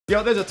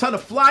Yo, there's a ton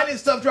of Flyknit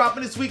stuff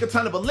dropping this week, a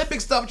ton of Olympic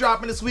stuff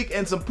dropping this week,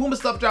 and some Puma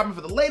stuff dropping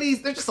for the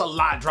ladies. There's just a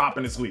lot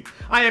dropping this week.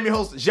 I am your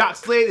host, Jacques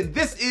Slade, and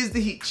this is the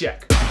Heat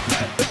Check.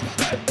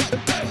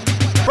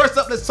 First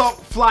up, let's talk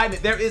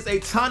Flyknit. There is a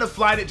ton of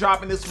Flyknit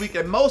dropping this week,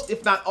 and most,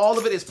 if not all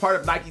of it, is part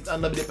of Nike's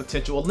Unlimited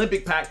Potential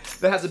Olympic pack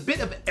that has a bit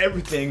of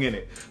everything in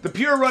it. The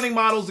pure running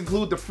models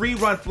include the free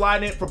run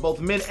Flyknit for both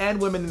men and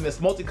women in this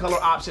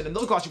multicolor option, and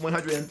those cost you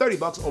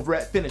 $130 over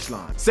at Finish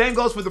Line. Same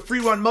goes for the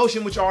free run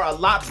motion, which are a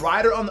lot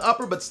brighter on the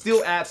upper, but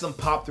still add some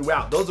pop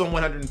throughout. Those are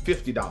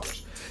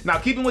 $150. Now,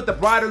 keeping with the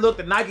brighter look,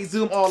 the Nike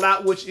Zoom All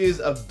Out, which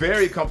is a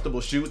very comfortable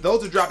shoe,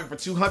 those are dropping for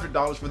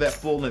 $200 for that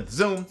full-length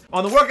Zoom.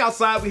 On the workout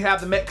side, we have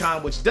the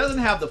Metcon, which doesn't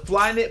have the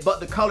Flyknit, but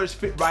the colors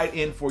fit right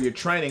in for your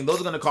training. Those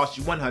are going to cost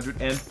you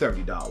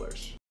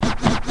 $130.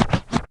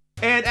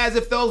 And as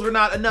if those were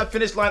not enough,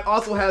 Finish Line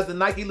also has the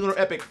Nike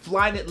Lunarepic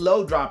Flyknit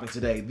Low dropping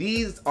today.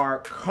 These are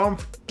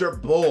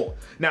comfortable.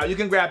 Now, you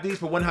can grab these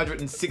for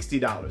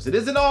 $160. It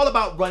isn't all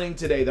about running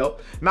today, though.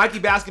 Nike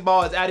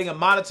Basketball is adding a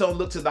monotone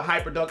look to the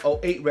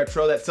Hyperdunk 08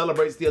 Retro that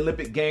celebrates the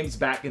Olympic Games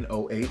back in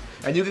 08,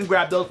 and you can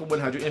grab those for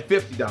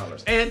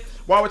 $150. And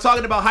while we're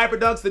talking about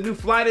Hyperdunks, the new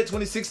Flyknit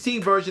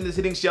 2016 version is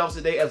hitting shelves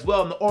today as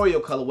well in the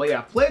Oreo colorway.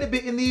 I've played a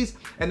bit in these,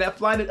 and that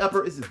Flyknit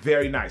upper is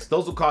very nice.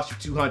 Those will cost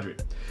you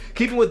 $200.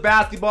 Keeping with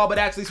basketball, but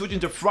actually switching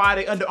to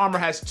Friday, Under Armour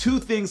has two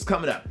things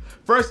coming up.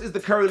 First is the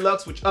Curry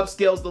Luxe, which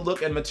upscales the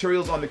look and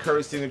materials on the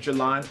Curry signature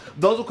line.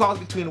 Those will cost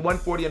between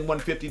 $140 and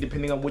 $150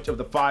 depending on which of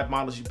the 5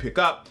 models you pick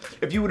up.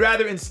 If you would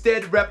rather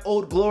instead rep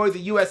Old Glory, the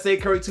USA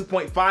Curry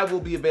 2.5 will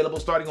be available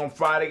starting on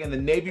Friday in the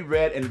navy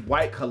red and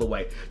white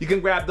colorway. You can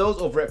grab those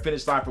over at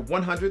Finish Line for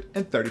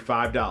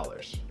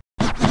 $135.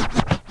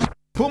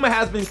 Puma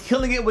has been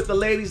killing it with the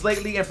ladies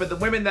lately, and for the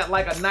women that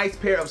like a nice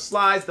pair of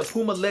slides, the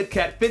Puma Lead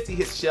Cat Fenty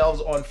hits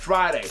shelves on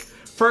Friday.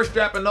 First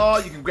strap and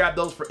all, you can grab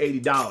those for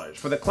 $80.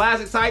 For the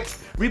classic types,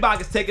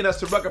 Reebok is taking us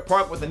to Rucker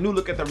Park with a new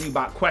look at the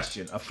Reebok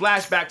question. A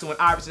flashback to when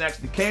Iverson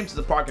actually came to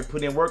the park and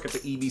put in work at the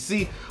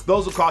EBC.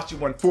 Those will cost you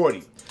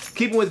 $140.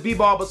 Keeping with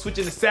b-ball but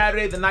switching to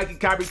Saturday, the Nike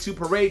Kyrie 2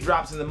 Parade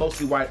drops in the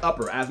mostly white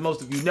upper. As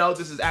most of you know,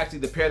 this is actually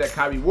the pair that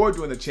Kyrie wore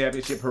during the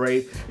championship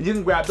parade, and you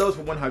can grab those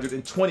for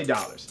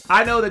 $120.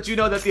 I know that you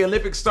know that the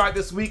Olympics start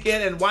this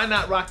weekend, and why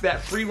not rock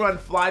that free run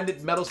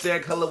Flyknit medal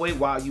stand colorway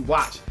while you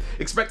watch?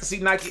 Expect to see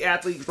Nike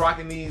athletes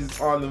rocking these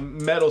on the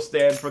medal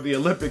stand for the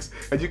Olympics,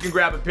 and you can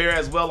grab a pair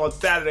as well on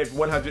Saturday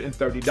for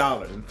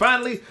 $130. And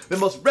finally, the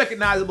most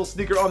recognizable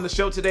sneaker on the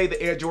show today,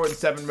 the Air Jordan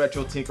 7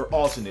 Retro Tinker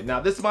Alternate. Now,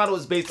 this model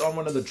is based on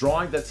one of the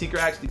drawings that Tinker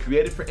actually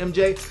created for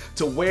MJ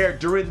to wear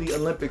during the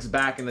Olympics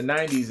back in the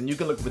 90s, and you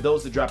can look for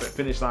those to drop at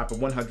Finish Line for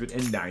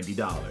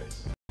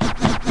 $190.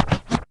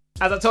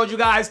 As I told you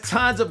guys,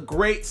 tons of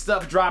great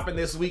stuff dropping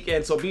this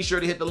weekend, so be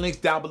sure to hit the links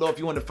down below if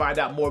you want to find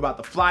out more about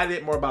the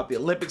Flyknit, more about the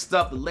Olympic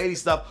stuff, the lady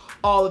stuff,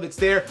 all of it's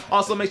there.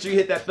 Also, make sure you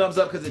hit that thumbs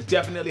up because it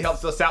definitely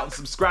helps us out, and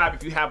subscribe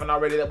if you haven't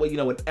already. That way you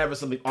know whenever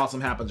something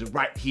awesome happens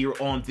right here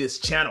on this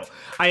channel.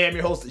 I am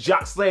your host,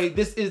 Jacques Slade.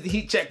 This is the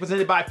Heat Check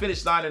presented by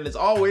Finish Line, and as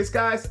always,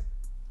 guys,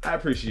 I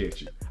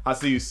appreciate you. I'll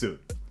see you soon.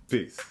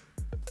 Peace.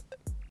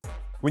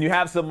 When you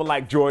have someone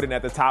like Jordan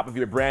at the top of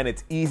your brand,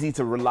 it's easy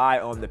to rely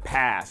on the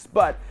past.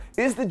 But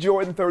is the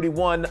Jordan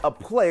 31 a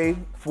play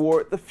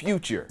for the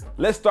future?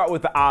 Let's start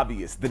with the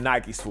obvious, the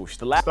Nike swoosh.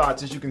 The last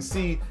starts, as you can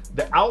see,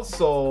 the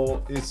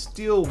outsole is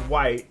still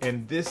white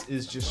and this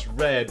is just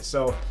red.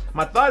 So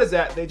my thought is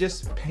that they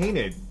just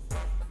painted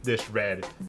this red.